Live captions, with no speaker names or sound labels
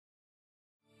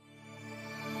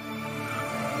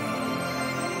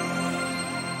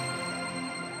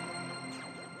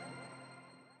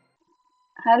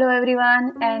Hello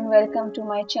everyone and welcome to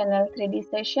my channel 3D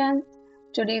Sessions.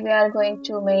 Today we are going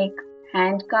to make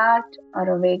hand cart or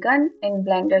a wagon in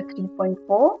Blender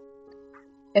 3.4.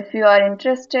 If you are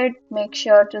interested, make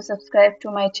sure to subscribe to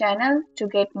my channel to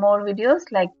get more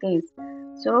videos like this.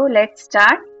 So let's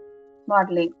start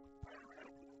modeling.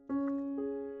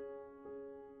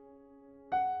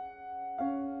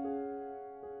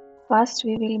 First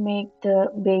we will make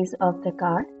the base of the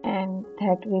card and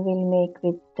that we will make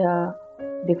with the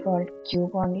default cube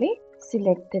only.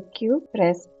 Select the cube,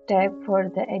 press tab for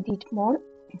the edit mode,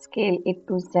 scale it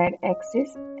to Z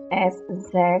axis as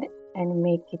Z and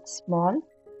make it small.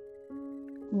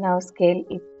 Now scale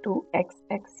it to X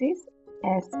axis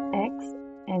as X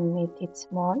and make it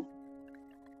small.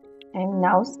 And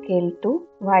now scale to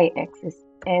Y axis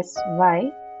as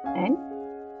Y and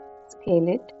scale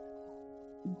it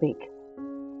big.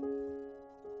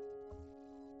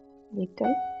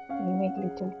 Little, we make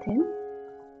little thin.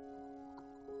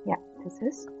 Yeah, this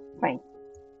is fine.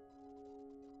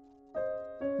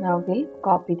 Now we'll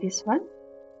copy this one,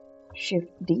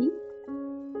 Shift D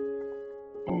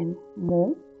and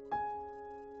move.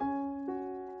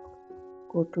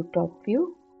 Go to top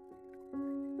view.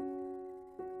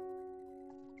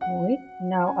 Move it.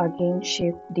 Now again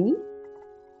Shift D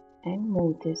and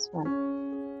move this one.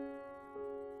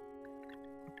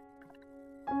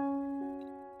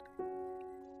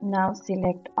 Now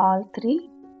select all three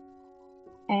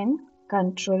and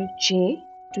Ctrl J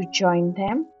to join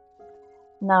them.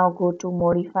 Now go to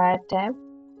Modifier tab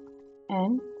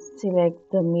and select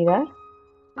the mirror,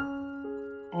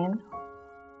 and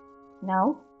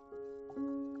now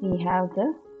we have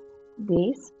the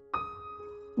base.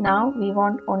 Now we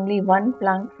want only one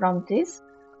plank from this.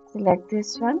 Select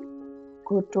this one,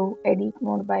 go to edit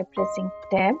mode by pressing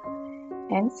tab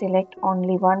and select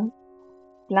only one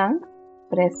plank.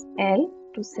 Press L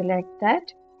to select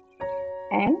that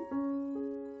and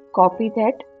copy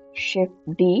that, Shift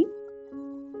D,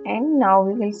 and now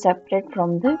we will separate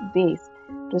from the base.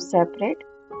 To separate,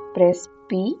 press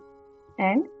P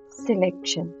and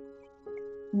selection.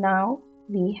 Now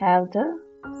we have the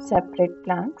separate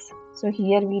planks. So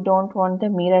here we don't want the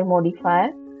mirror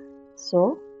modifier,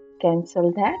 so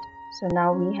cancel that. So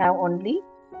now we have only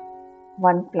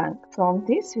one plank. From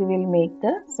this we will make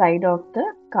the side of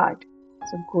the card.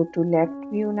 So go to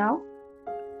left view now.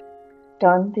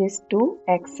 Turn this to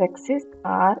x-axis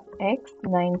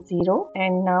RX90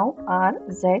 and now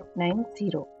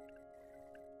RZ90.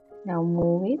 Now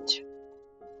move it.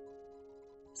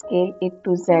 Scale it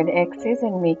to Z-axis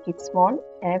and make it small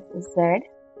as Z.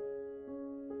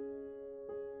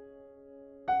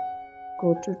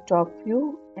 Go to top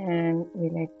view and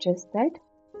we'll adjust that.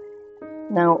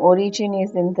 Now origin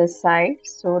is in the side,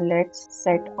 so let's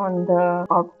set on the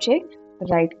object.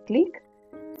 Right click,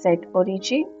 set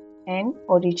origin and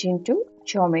origin to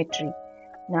geometry.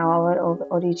 Now our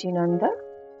origin on the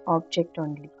object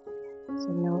only. So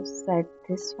now set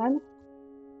this one.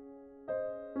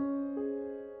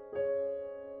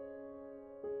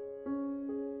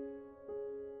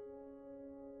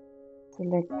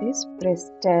 Select this, press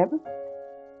tab.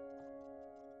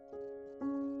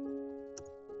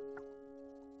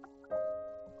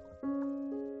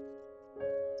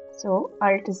 So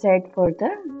Alt Z for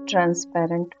the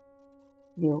transparent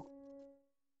view.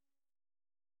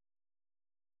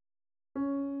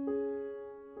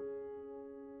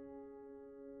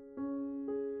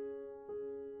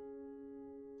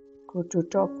 Go to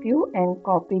top view and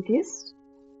copy this,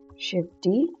 Shift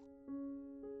D.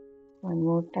 One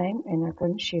more time and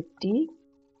again Shift D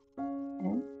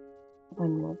and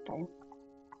one more time.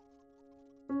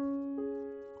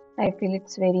 I feel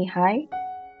it's very high.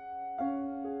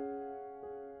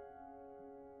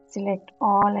 Select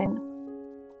all and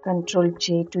Ctrl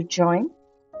J to join.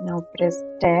 Now press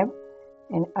tab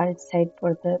and Alt Z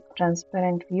for the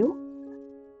transparent view.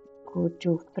 Go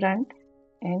to front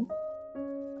and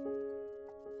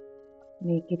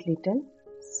make it little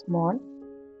small.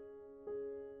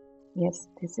 Yes,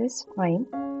 this is fine.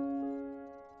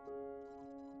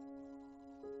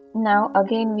 Now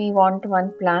again we want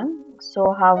one plank.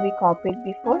 So how we copied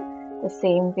before, the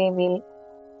same way we'll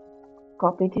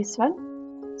copy this one.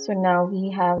 So now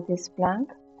we have this plank.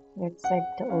 Let's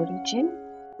set the origin.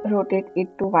 Rotate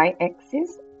it to Y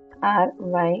axis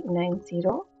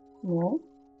RY90. Move.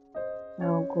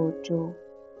 Now go to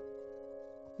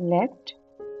left.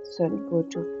 Go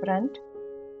to front.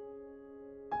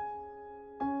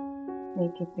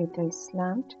 Make it little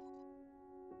slant.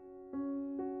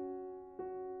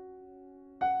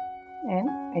 And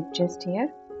adjust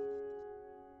here.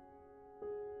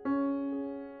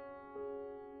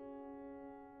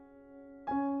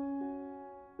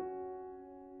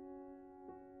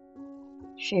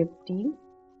 Shift D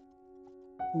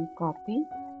and copy.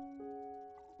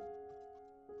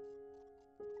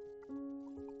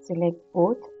 Select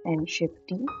both and Shift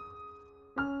D.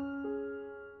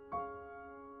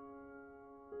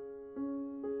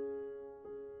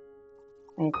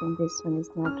 I think this one is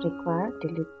not required.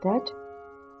 Delete that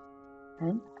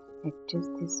and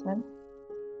adjust this one.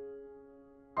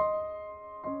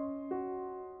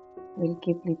 We'll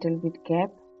keep little bit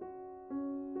gap.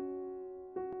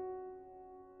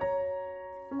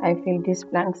 I feel these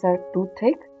planks are too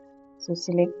thick, so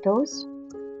select those,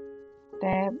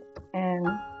 tab and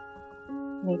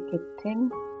make it thin.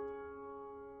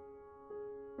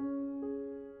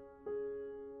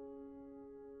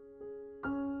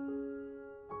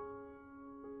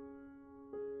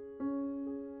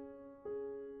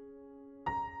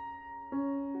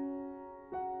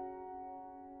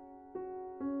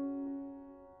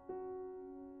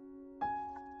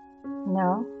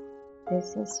 Now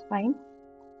this is fine.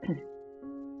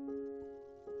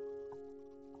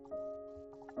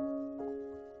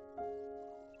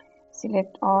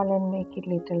 Select all and make it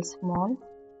little small.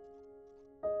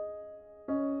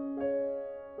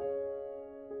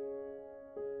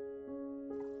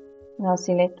 Now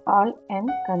select all and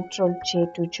Ctrl J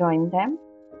to join them.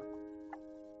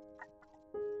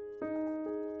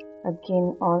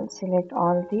 Again select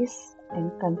all this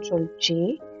and Ctrl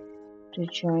J to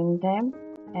join them,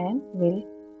 and we'll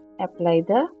apply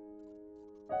the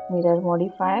mirror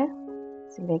modifier.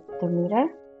 Select the mirror.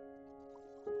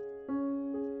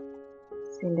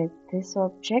 Select this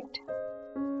object,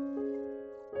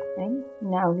 and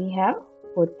now we have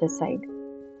both the side.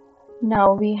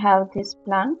 Now we have this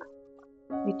plank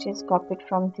which is copied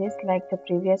from this like the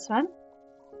previous one.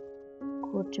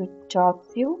 Go to top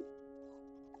view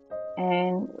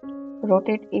and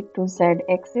rotate it to Z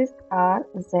axis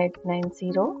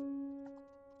RZ90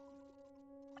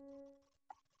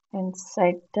 and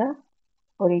set the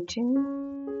origin,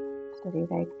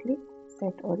 right click,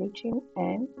 set origin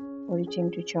and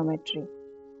origin to geometry.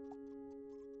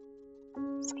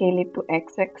 Scale it to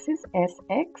X axis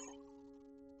SX.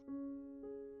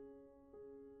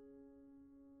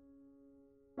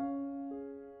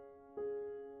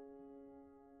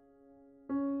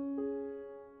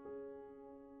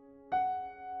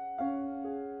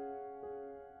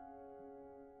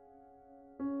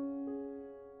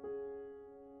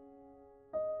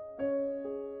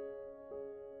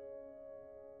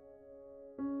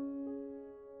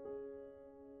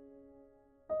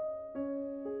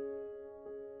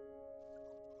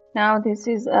 Now this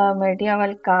is a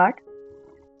medieval card,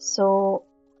 so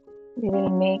we will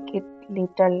make it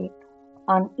little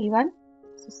uneven.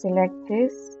 So select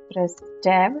this, press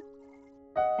tab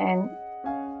and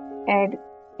add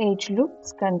edge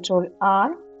loops, Ctrl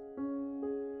R.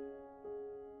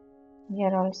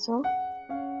 Here also.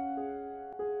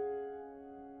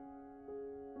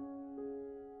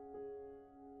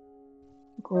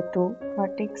 Go to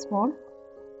vertex mode,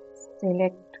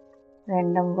 select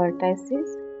random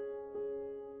vertices.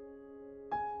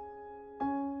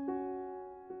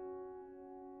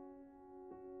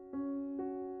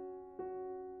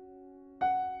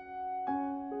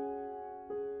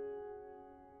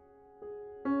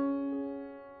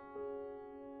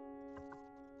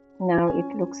 Now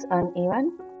it looks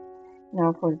uneven.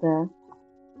 Now for the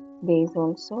base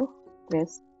also,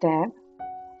 press tab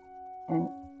and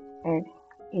add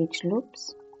edge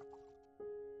loops.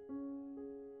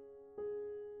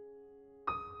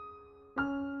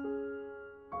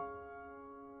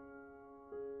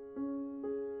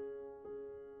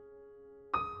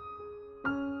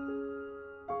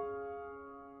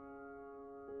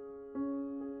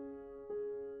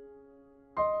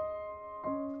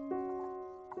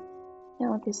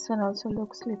 Now this one also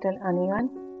looks little uneven.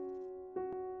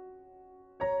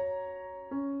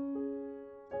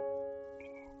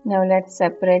 Now let's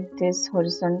separate this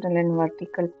horizontal and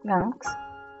vertical planks.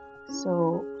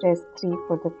 So press 3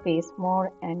 for the face mode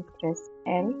and press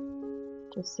L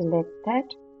to select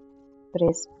that.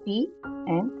 Press P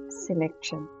and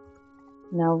selection.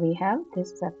 Now we have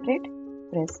this separate.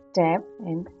 Press tab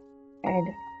and add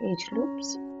edge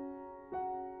loops.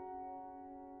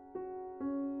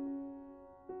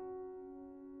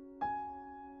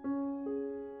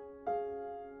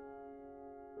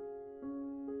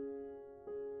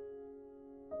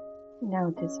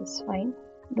 Now this is fine.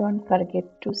 Don't forget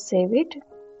to save it.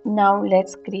 Now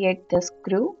let's create the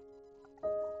screw.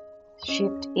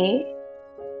 Shift A,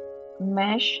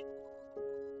 mesh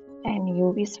and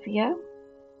UV sphere.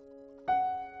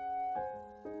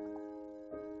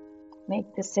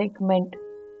 Make the segment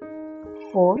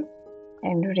 4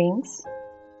 and rings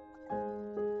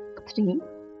 3.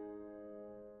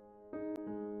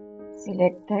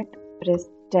 Select that, press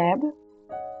Tab,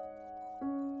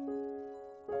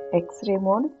 X-ray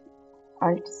mode,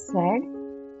 Alt Z,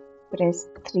 press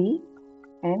 3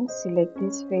 and select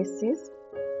these faces,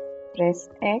 press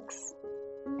X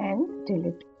and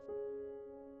delete.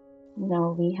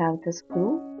 Now we have the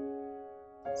screw,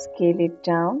 scale it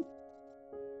down,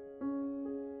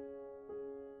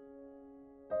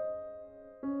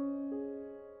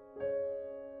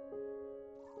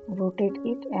 rotate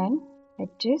it and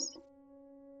adjust,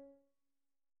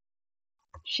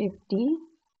 Shift D,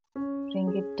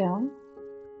 bring it down,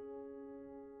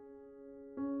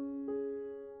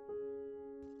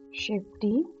 Shift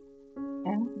D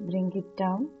and bring it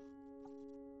down.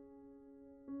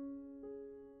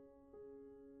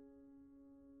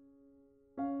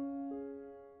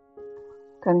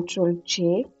 Control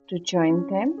J to join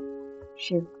them,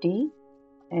 Shift D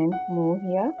and move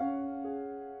here.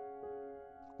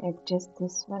 Adjust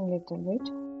this one little bit.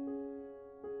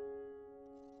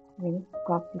 We'll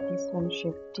copy this one,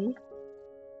 Shift D.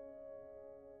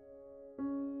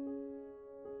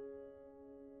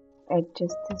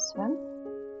 Adjust this one.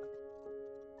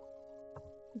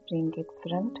 Bring it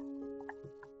front.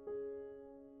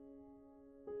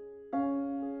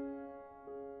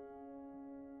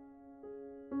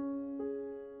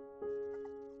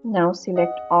 Now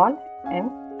select all and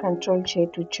Ctrl J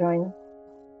to join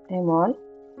them all.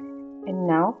 And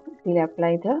now we'll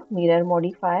apply the mirror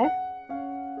modifier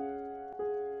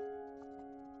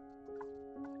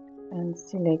and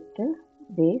select the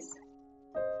base.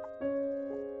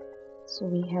 So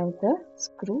we have the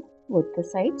screw both the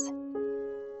sides.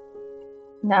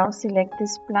 Now select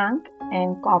this plank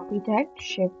and copy that,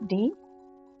 Shift D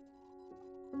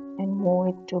and move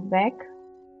it to back,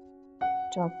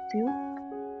 top view.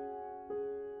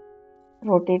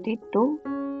 Rotate it to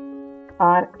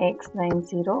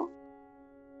RX90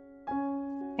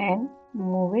 and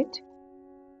move it.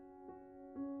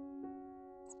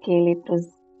 Scale it to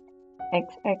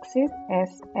X-axis,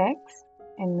 SX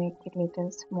and make it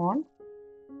little small.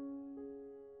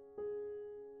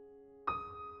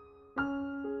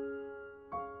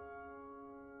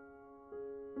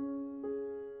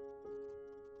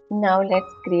 Now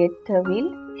let's create the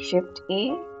wheel. Shift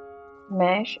A,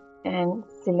 mesh and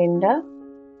cylinder.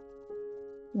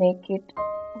 Make it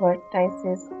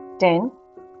vertices 10.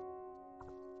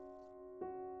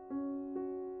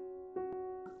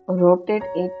 Rotate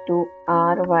it to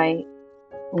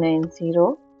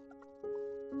RY90.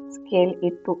 Scale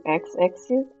it to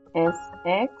X-axis,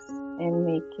 SX and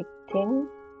make it thin.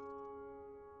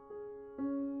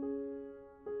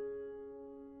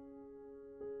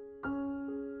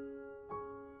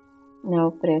 Now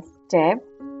press Tab,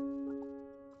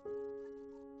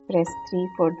 press 3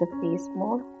 for the face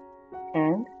mode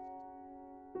and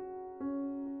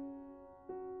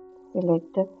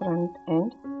select the front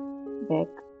and back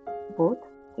both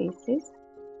faces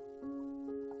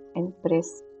and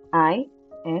press I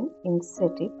and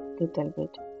insert it little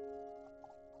bit.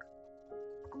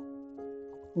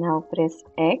 Now press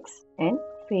X and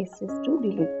faces to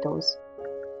delete those.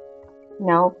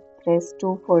 Now press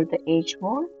 2 for the edge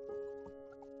mode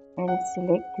and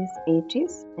select these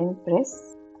edges and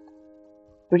press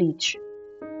Bridge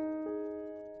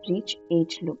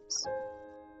edge loops.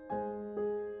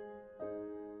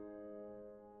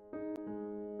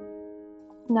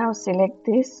 Now select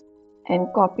this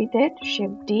and copy that,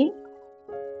 Shift D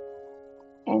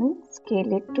and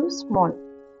scale it to small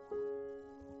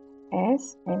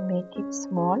S and make it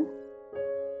small.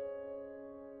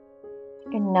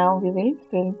 And now we will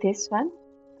fill this one.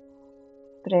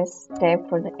 Press Tab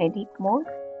for the edit mode.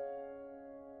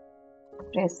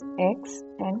 Press X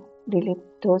and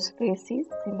delete those faces.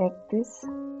 Select this,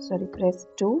 press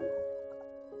 2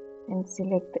 and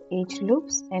select the edge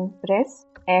loops and press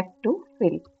F to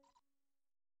fill.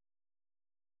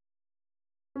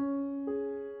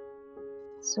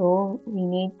 So we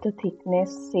need the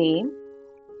thickness same.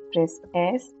 Press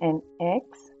S and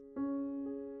X.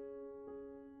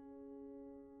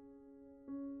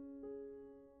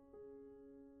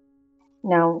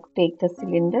 Now take the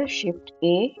cylinder, Shift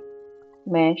A,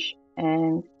 mesh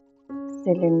and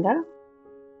cylinder.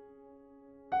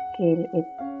 Scale it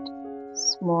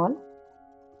small.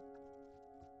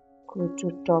 Go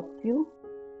to top view.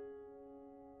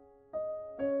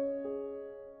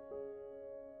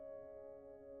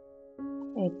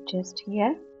 Adjust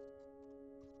here.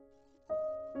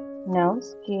 Now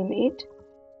scale it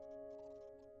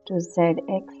to Z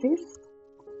axis,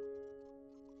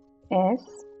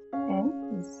 S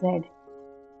and Z.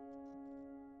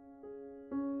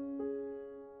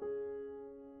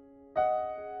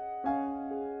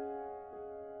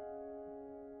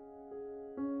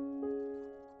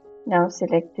 Now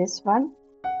select this one,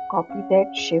 copy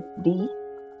that, Shift D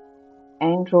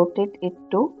and rotate it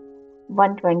to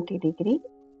 120 degree,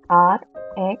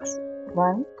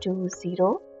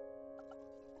 RX120.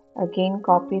 Again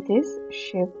copy this,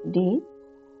 Shift D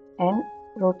and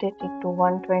rotate it to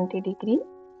 120 degree,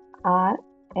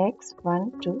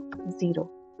 RX120.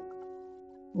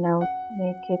 Now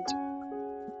make it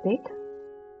big.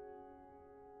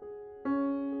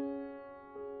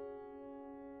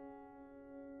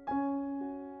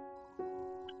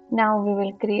 Now we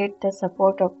will create the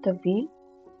support of the wheel.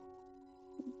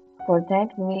 For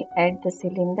that we will add the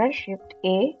cylinder, Shift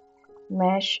A,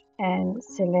 mesh and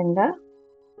cylinder.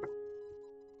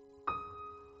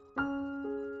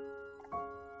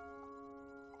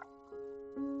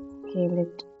 Scale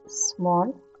it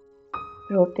small,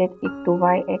 rotate it to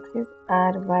y-axis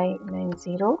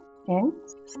RY90 and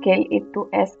scale it to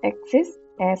s-axis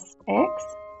SX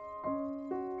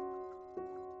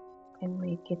and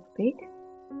make it big.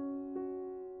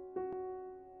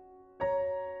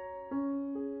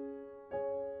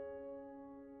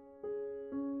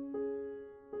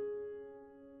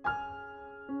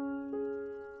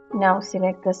 Now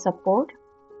select the support,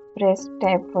 press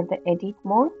tab for the edit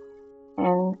mode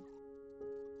and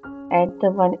add the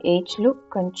one edge loop,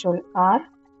 Ctrl R.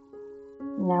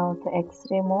 Now the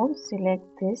X-ray mode, select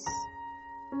this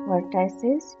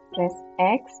vertices, press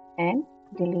X and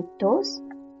delete those.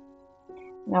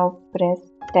 Now press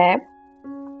tab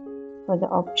for the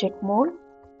object mode.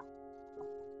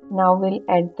 Now we'll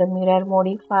add the mirror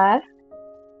modifier.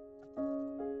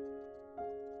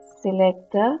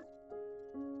 Select the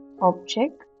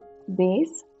object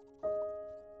base.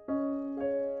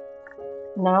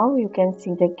 Now you can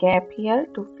see the gap here.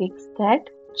 To fix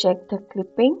that, check the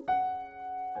clipping,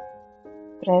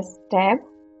 press tab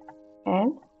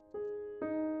and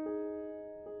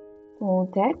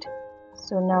move that.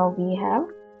 So now we have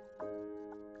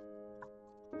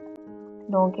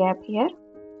no gap here.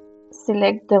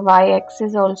 Select the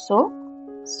y-axis also.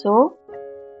 So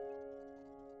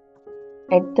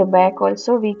at the back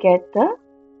also we get the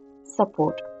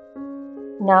support.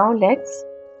 Now let's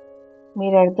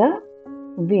mirror the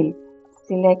wheel.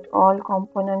 Select all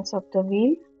components of the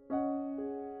wheel.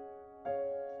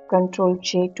 Ctrl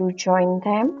J to join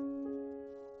them.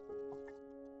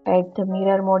 Add the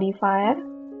mirror modifier.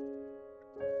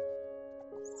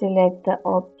 Select the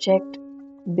object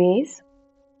base.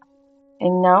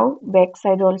 And now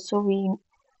backside also we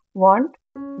want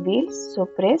wheels, so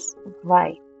press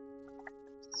Y.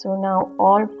 So now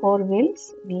all 4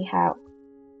 wheels we have.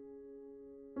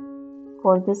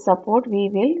 For this support we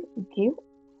will give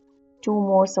 2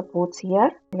 more supports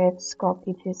here. Let's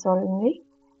copy this only.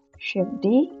 Shift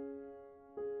D.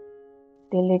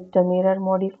 Delete the mirror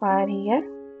modifier here.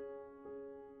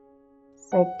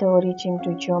 Set the origin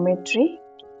to geometry.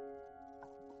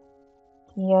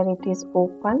 Here it is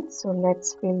open, so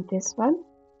let's fill this one.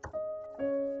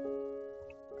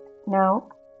 Now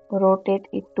rotate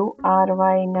it to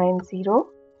RY90.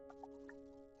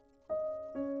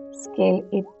 Scale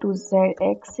it to Z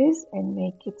axis and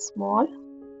make it small.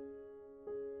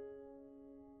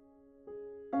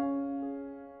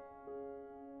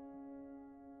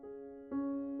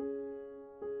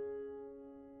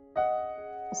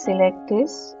 Select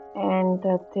this and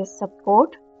this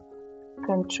support,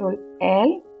 Ctrl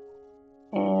L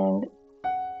and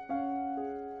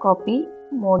copy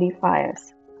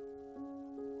modifiers.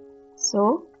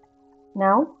 So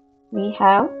now we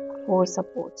have 4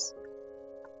 supports.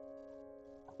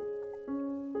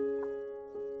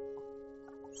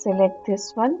 Select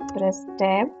this one, press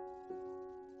tab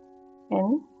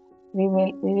and we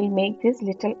will make this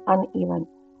little uneven.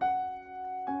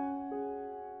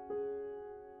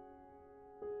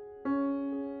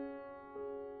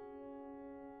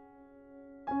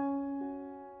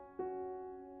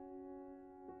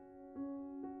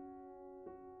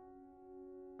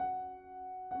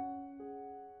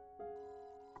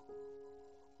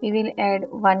 We will add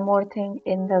one more thing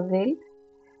in the wheel.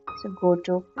 So go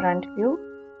to front view,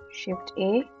 Shift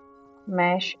A,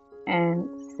 mesh and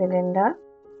cylinder.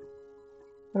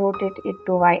 Rotate it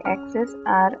to y-axis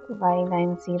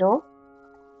RY90.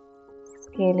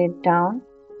 Scale it down,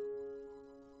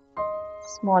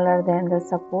 smaller than the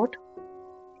support.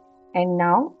 And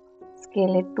now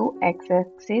scale it to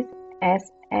x-axis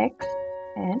SX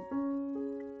and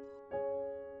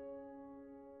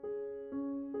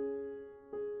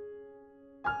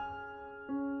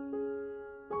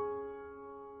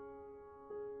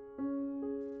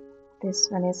this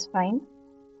one is fine.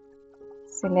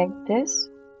 Select this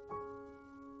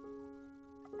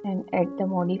and add the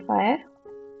modifier.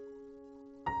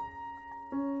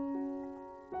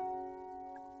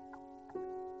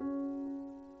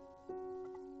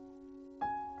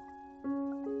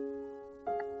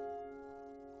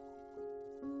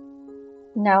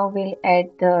 Now we'll add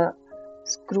the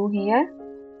screw here.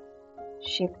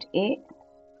 Shift A,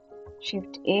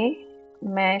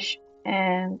 mesh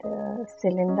and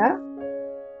cylinder.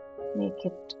 Make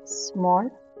it small.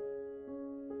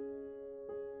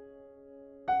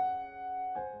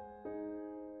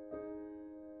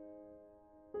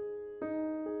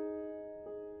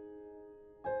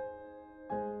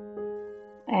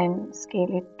 And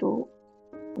scale it to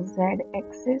Z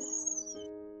axis.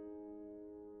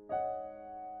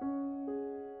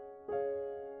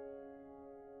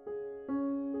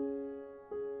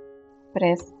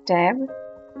 Press tab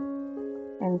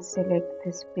and select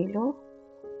this below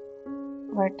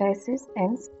vertices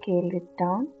and scale it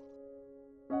down.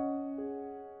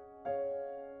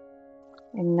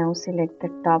 And now select the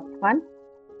top one.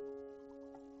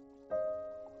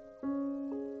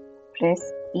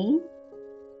 Press E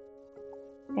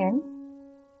and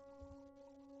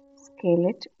scale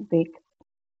it big.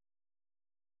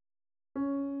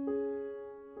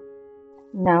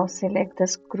 Now select the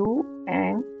screw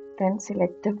and then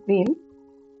select the wheel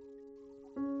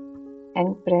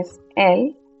and press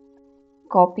L,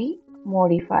 copy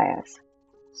modifiers.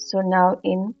 So now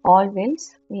in all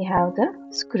wheels we have the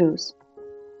screws.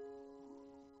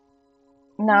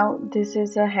 Now this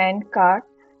is a hand cart,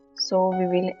 so we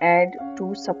will add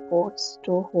two supports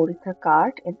to hold the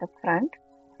cart in the front.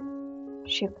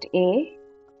 Shift A,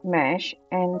 mesh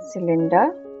and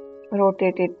cylinder.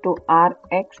 Rotate it to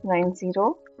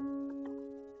RX90.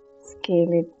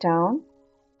 Scale it down.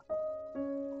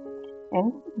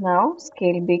 And now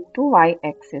scale big to Y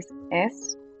axis,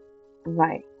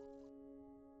 SY.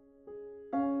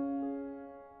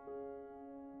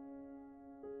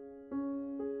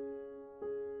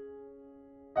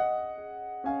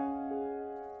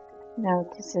 Now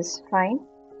this is fine.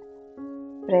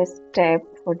 Press tab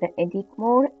for the edit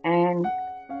mode and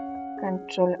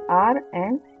Ctrl R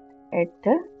and add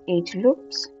the edge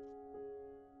loops.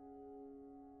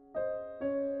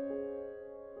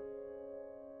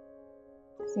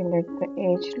 Select the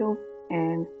edge loop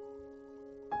and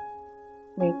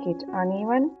make it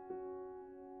uneven.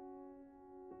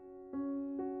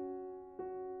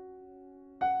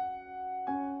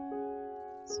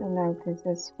 So now this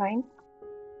is fine.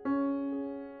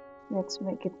 Let's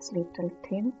make it little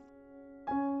thin.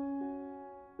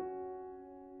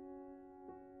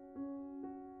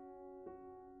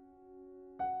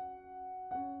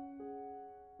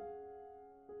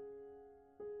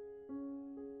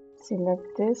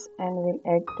 Select this and we'll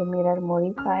add the mirror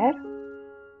modifier.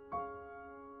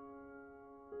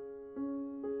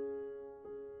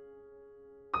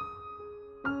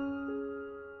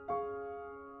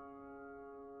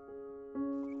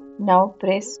 Now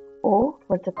press O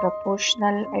for the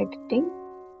proportional editing.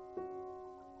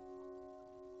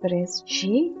 Press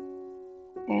G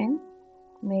and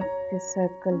make this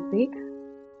circle big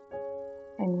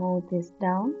and move this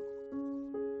down.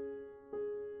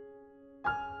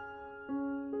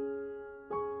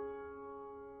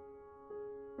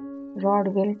 Rod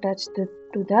will touch to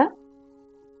the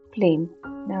plane.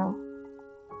 Now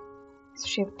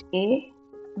Shift A,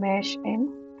 mesh and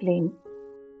plane.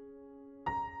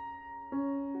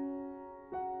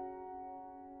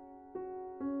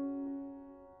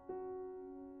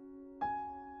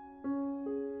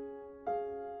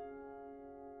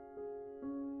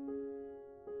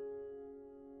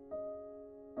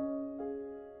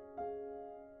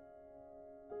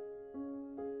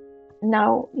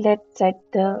 Now let's set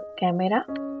the camera.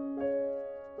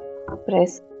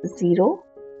 Press 0.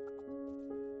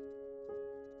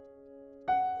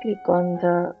 Click on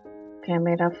the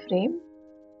camera frame.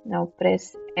 Now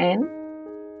press N.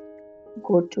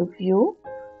 Go to view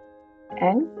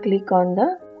and click on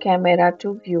the camera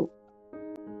to view.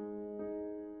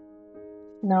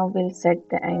 Now we'll set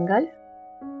the angle.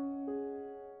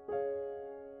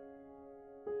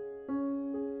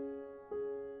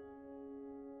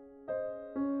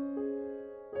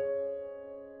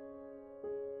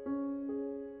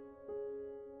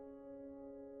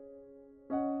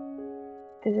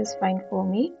 This is fine for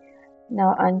me.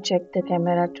 Now uncheck the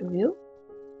camera to view.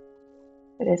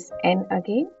 Press N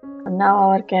again. Now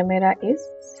our camera is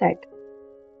set.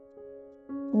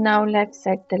 Now let's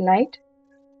set the light.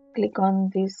 Click on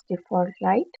this default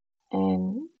light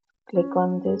and click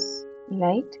on this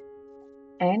light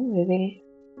and we will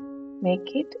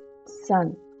make it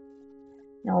sun.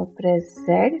 Now press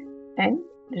Z and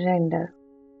render.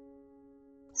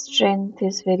 Strength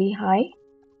is very high.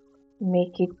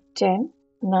 Make it 10.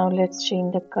 Now let's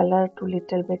change the color to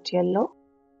little bit yellow.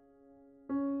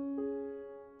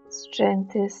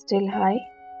 Strength is still high.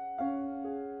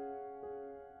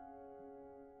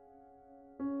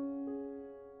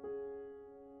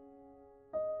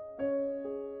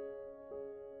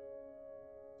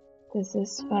 This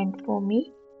is fine for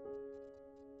me.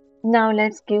 Now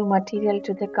let's give material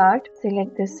to the card.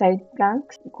 Select the side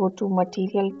blanks. Go to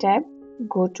Material tab.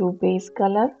 Go to Base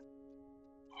Color,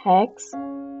 Hex,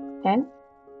 and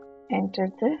enter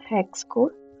the hex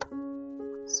code.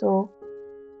 So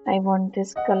I want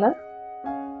this color.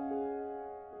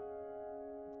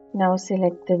 Now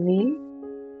select the wheel.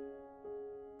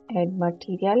 Add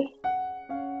material.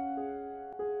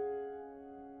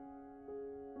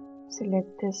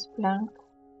 Select this blank.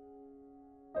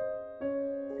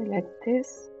 Select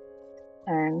this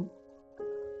and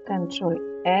Ctrl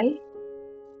L,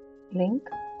 link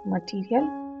material.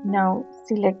 Now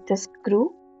select the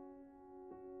screw,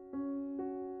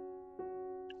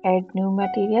 add new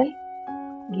material,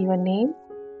 give a name,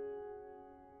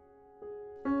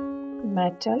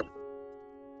 metal,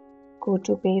 go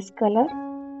to base color,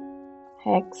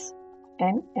 hex,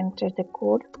 and enter the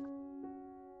code.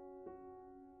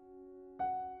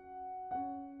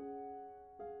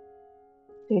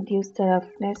 Reduce the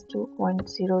roughness to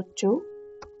 0.02.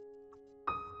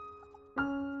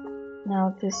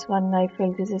 Now this one I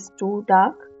feel this is too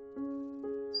dark,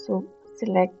 so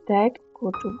select that,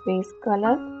 go to base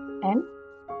color and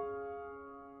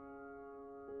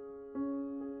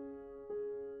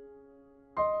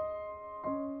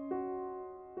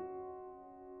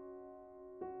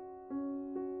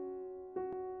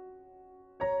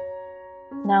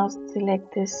now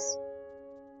select this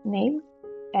nail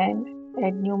and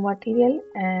add new material,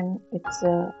 and it's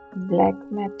a black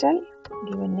metal.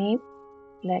 Give a name,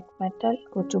 black metal.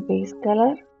 Go to base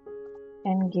color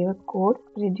and give a code.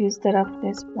 Reduce the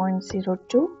roughness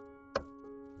 0.02.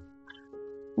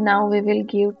 Now we will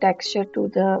give texture to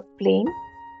the plane.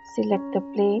 Select the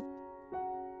plane.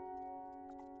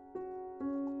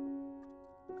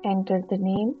 Enter the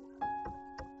name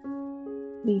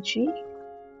BG.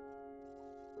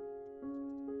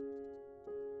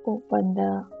 Open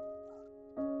the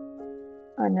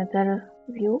another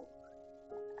view.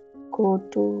 Go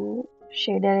to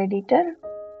shader editor.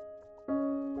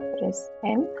 Press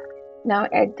N. Now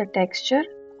add the texture.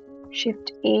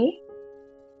 Shift A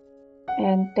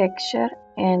and texture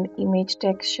and image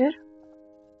texture.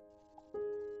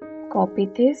 Copy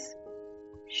this.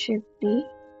 Shift D.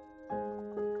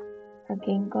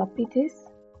 Again copy this.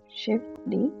 Shift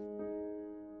D.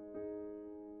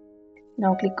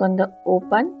 Now click on the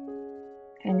open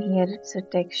and here it's a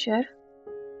texture.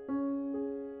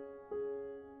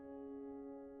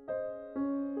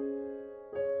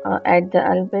 Add the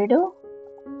albedo,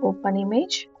 open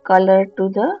image, color to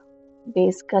the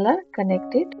base color,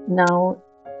 connect it. Now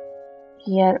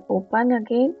here open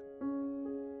again,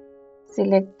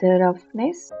 select the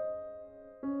roughness,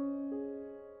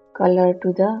 color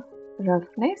to the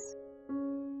roughness.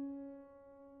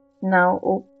 Now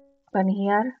open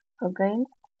here again,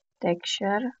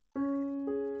 texture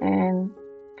and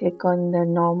click on the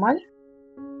normal.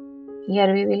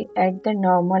 Here we will add the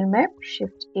normal map.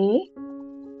 Shift A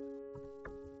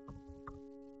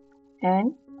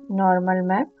and normal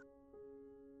map.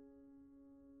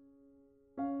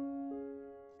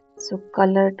 So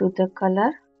color to the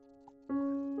color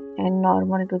and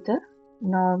normal to the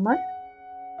normal.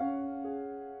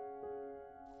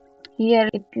 Here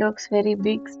it looks very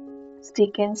big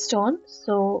stick and stone,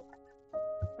 so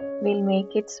we'll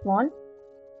make it small.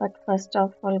 But first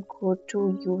of all, go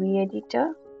to UV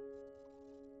editor,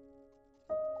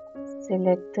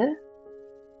 select the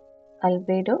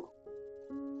albedo.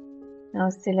 Now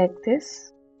select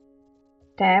this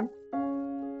tab,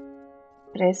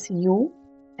 press U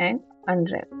and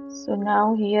unwrap. So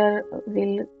now here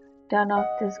we'll turn off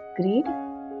this grid,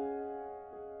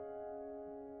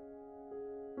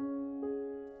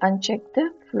 uncheck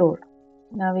the floor.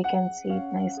 Now we can see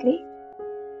it nicely.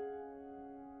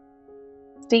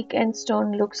 Stick and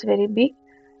stone looks very big,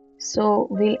 so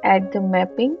we'll add the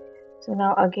mapping. So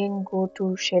now again go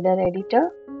to shader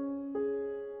editor,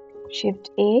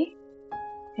 shift A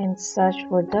and search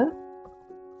for the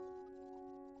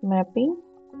mapping,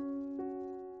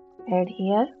 add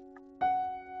here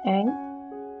and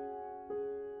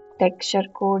texture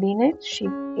coordinate,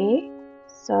 shift A,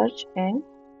 search and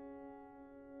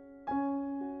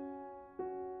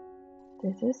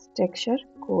this is texture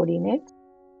coordinate.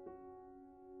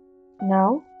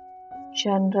 Now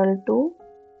general to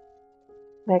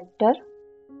vector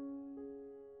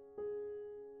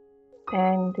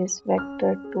and this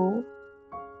vector to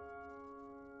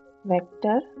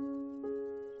vector,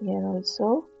 here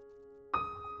also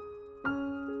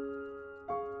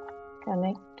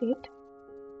connect it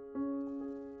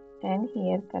and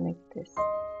here connect this.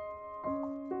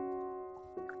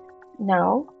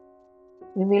 Now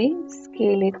we will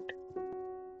scale it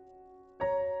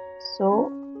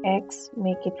So X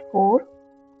make it 4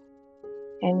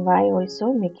 and Y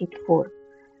also make it 4.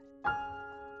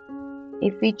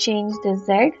 If we change the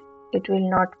Z, it will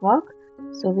not work.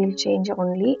 So we'll change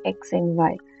only X and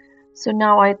Y. So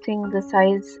now I think the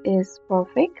size is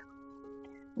perfect.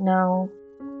 Now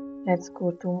let's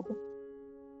go to,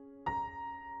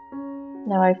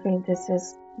 now I feel this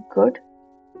is good.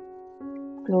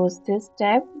 Close this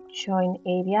tab, join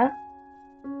area.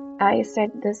 I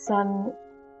set the sun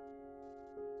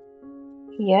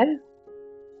here.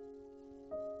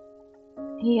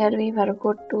 Here we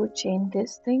forgot to change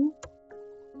this thing.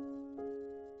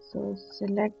 So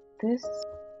select this,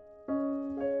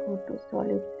 go to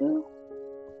solid view,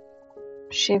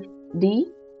 shift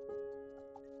D,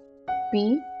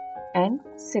 P and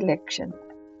selection.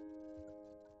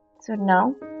 So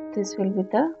now this will be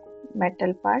the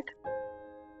metal part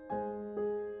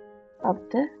of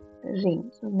the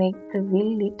ring. So make the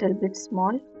wheel little bit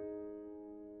small.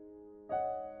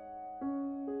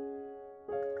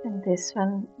 And this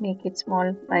one make it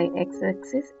small by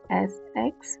x-axis as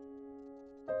X.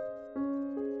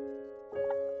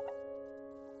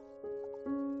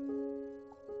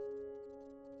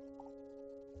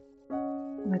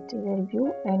 Material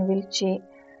view, and we'll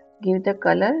give the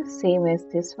color same as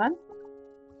this one.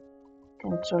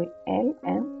 Control L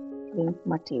and link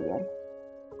material.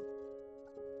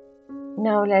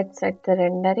 Now let's set the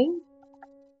rendering.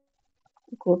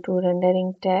 Go to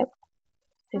rendering tab,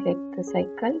 select the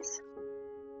cycles,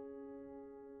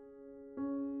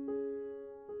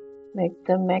 make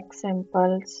the max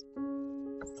samples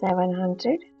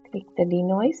 700, click the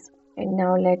denoise, and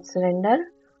now let's render.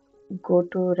 Go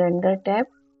to render tab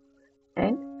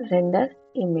and render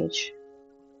image.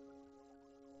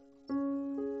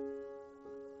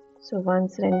 So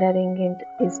once rendering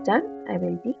it is done, I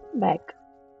will be back.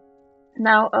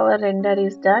 Now our render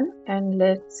is done, and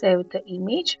let's save the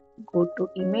image. Go to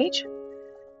image,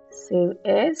 save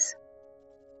as,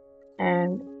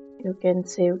 and you can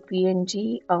save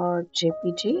PNG or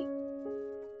JPG.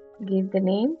 Give the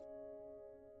name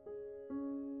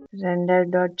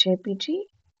render.jpg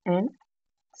and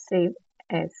save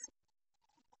as.